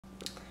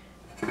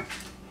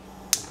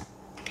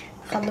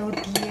Hello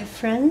dear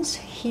friends,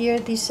 here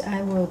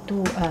I will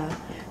do a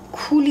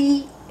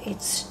coulis.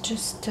 It's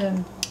just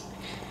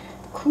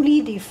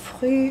coulis de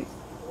fruits,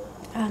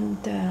 and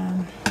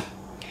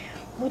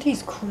what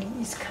is coulis?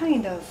 It's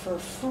kind of a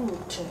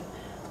fruit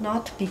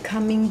not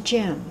becoming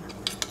jam,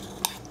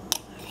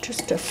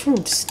 just a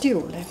fruit stew,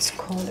 let's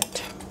call it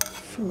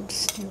fruit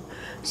stew.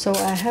 So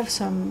I have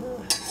some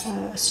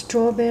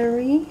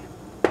strawberry,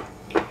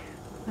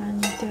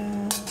 and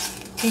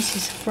this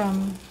is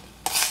from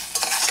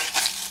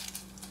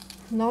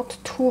not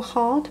too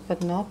hot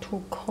but not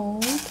too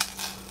cold.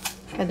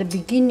 At the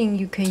beginning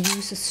you can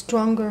use a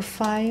stronger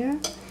fire.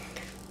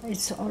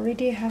 It's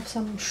already have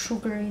some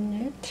sugar in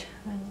it.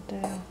 And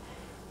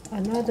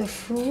another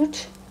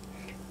fruit,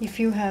 if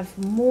you have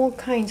more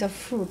kinds of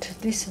fruit,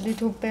 these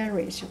little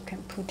berries, you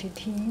can put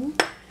it in.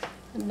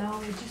 And now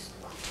we just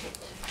cook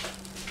it.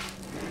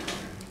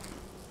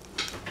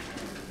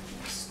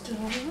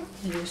 Stir,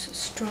 use a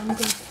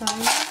stronger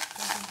fire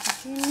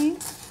at the beginning.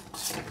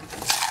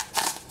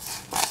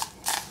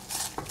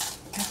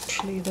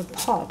 Actually, the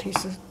pot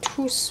is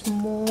too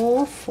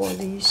small for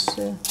this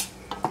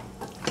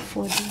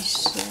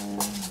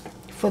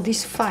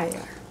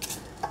fire.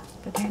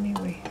 But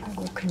anyway, I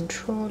will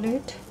control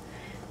it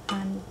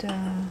and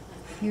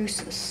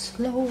use a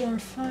slower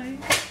fire.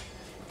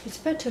 It's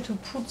better to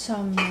put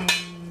some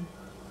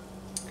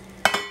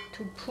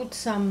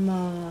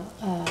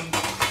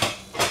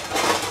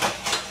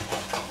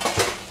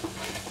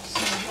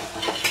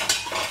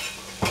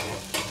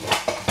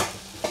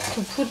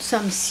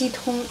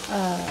citron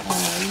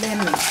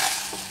lemon.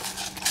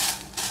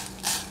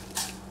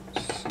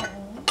 So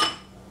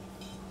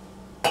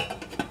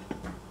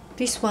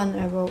this one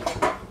I will.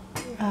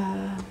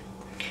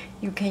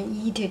 You can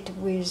eat it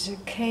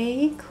with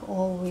cake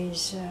or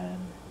with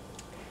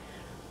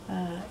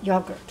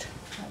yogurt.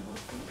 I will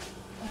do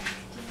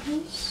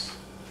like this.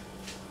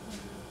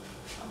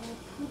 I will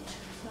put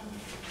some.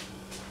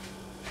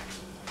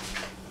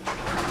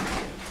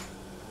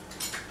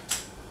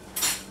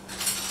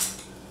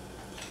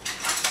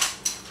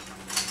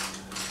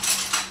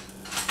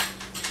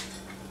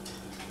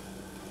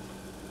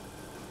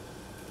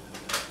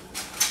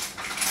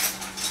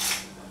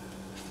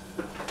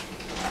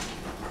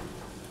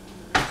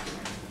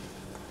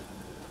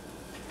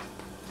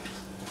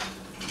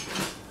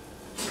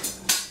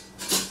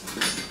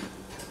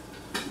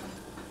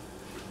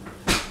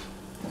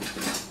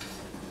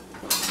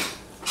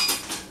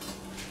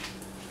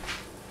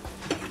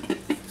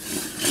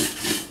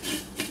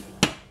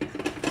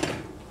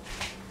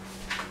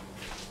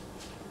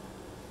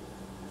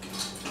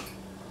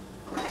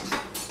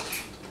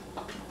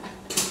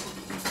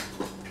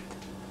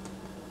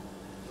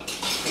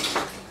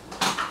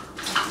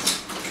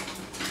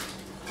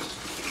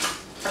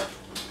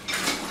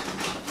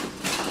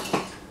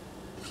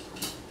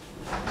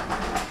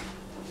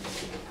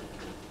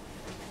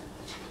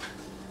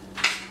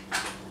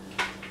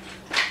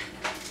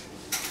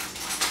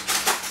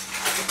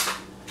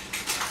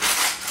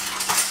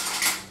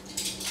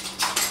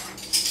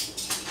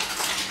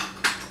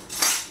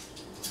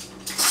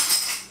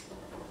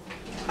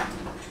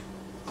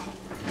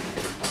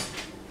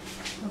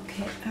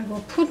 I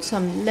will put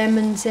some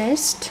lemon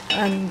zest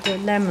and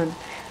lemon.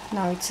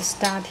 Now it's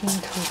starting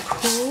to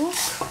cook.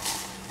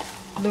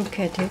 Look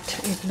at it,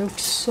 it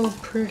looks so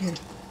pretty.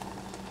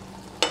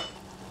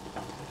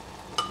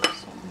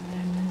 Some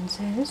lemon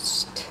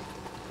zest.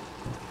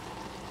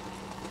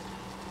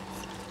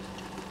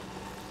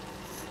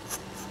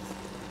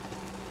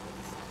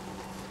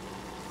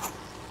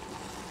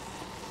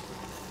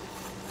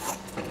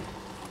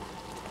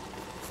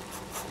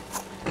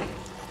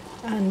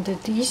 And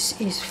this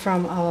is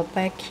from our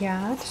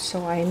backyard,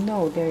 so I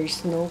know there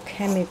is no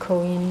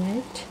chemical in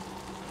it.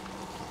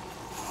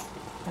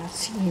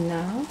 That's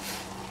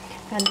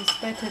enough. And it's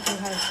better to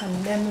have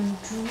some lemon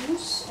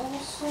juice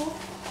also.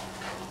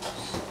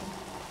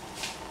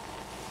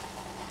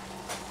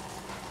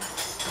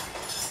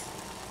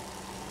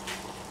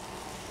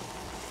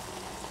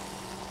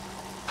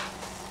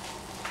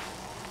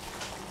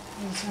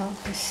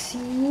 Without the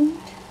seed.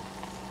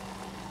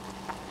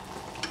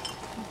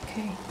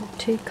 Okay, we'll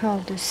take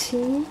out the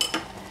seed,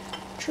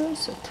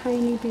 just a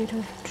tiny bit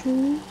of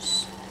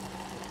juice.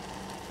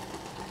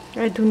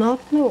 I do not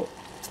know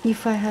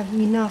if I have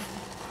enough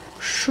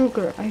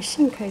sugar. I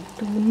think I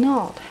do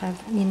not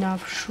have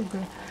enough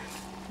sugar.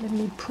 Let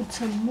me put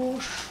some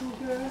more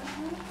sugar.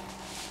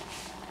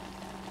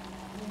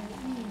 Where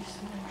is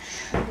my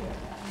sugar?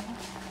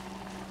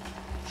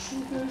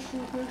 Sugar,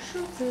 sugar,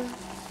 sugar.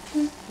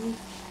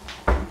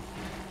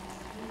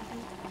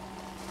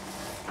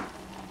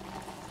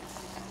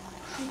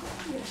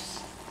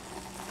 Yes.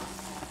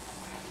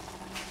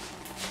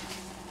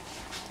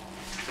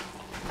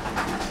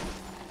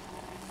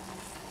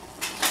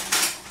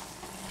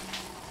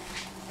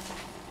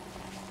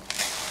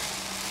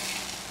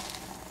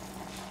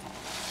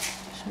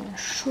 Some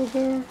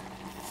sugar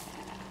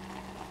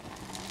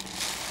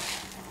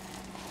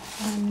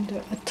and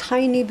a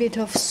tiny bit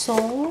of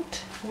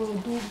salt will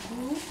do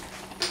good.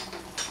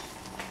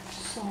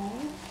 Salt.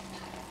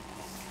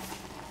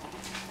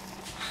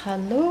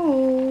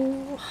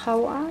 Hello,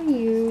 how are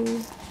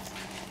you?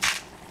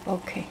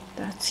 Okay,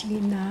 that's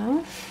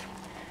enough.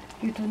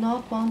 You do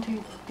not want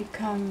to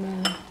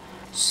become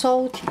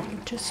salty, you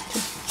just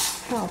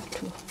have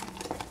to.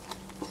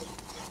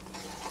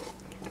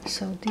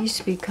 So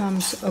this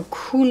becomes a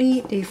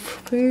coulis de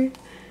fruits,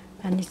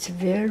 and it's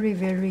very,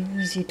 very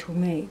easy to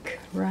make,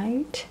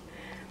 right?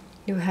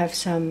 You have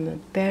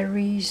some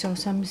berries or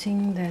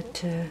something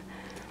that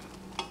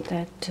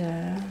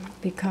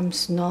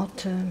becomes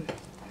not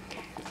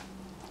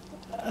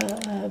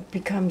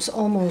becomes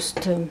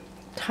almost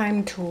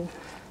time to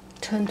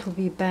turn to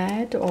be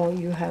bad, or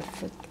you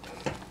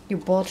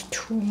bought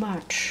too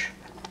much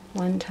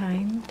one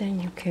time, then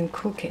you can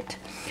cook it.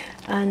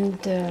 And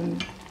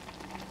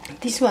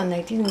this one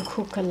I didn't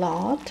cook a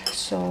lot,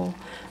 so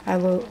I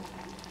will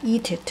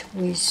eat it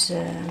with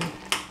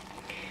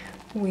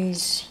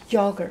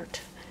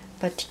yogurt.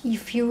 But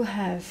if you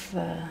have,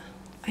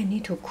 I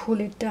need to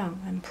cool it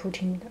down and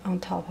put it on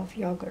top of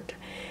yogurt.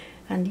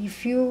 And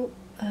if you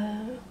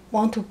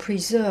want to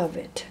preserve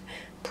it,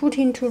 put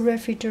into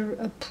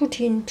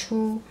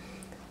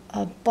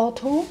a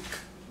bottle.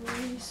 Where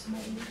is my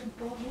little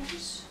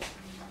bottles?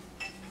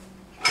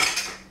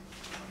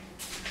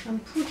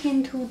 And put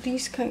into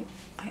this kind.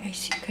 I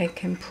think I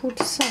can put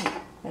some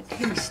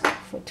at least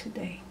for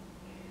today.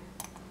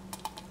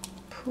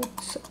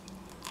 Put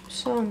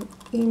some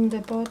in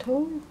the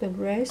bottle, the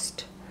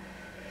rest.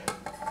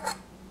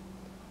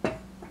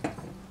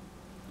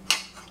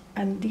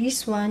 And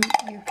this one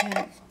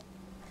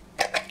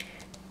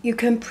you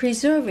can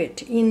preserve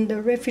it in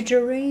the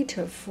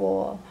refrigerator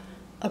for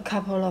a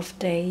couple of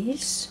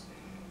days,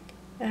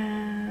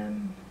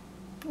 1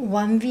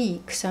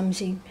 week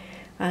something.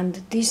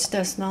 And this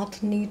does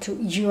not need to,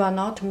 you are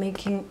not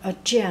making a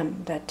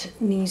jam that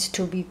needs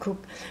to be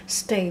cooked,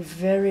 stay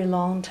very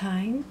long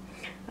time.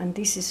 And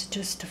this is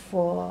just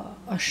for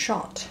a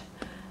short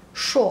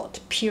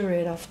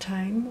period of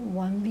time,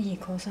 1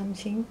 week or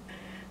something,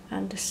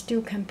 and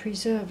still can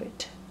preserve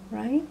it,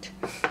 right?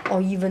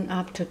 Or even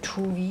up to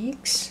 2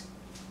 weeks,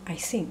 I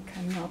think,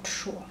 I'm not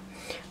sure.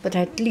 But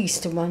at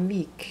least 1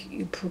 week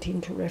you put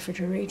into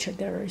refrigerator,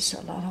 there is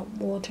a lot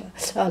of water,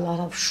 a lot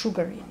of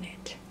sugar in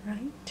it,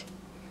 right?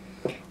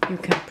 You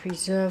can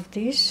preserve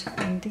this,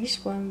 and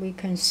this one we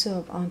can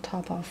serve on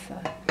top of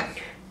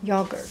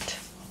yogurt.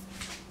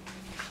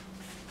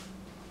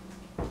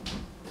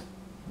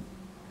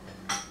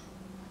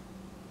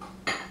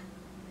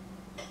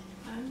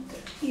 And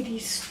it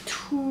is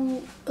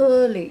too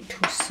early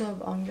to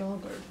serve on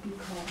yogurt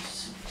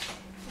because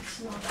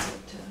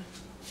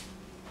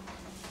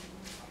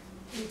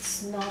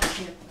it's not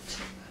yet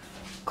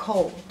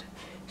cold.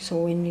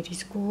 So when it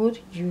is good,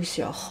 use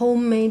your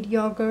homemade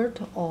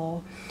yogurt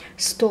or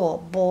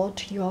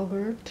store-bought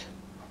yogurt.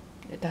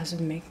 It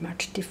doesn't make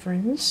much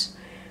difference.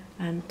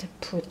 And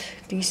put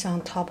this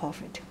on top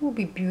of it. It will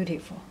be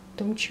beautiful.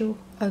 Don't you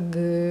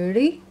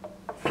agree?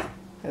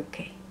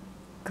 Okay.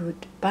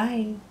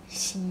 Goodbye.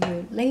 See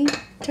you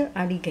later,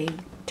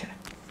 alligator.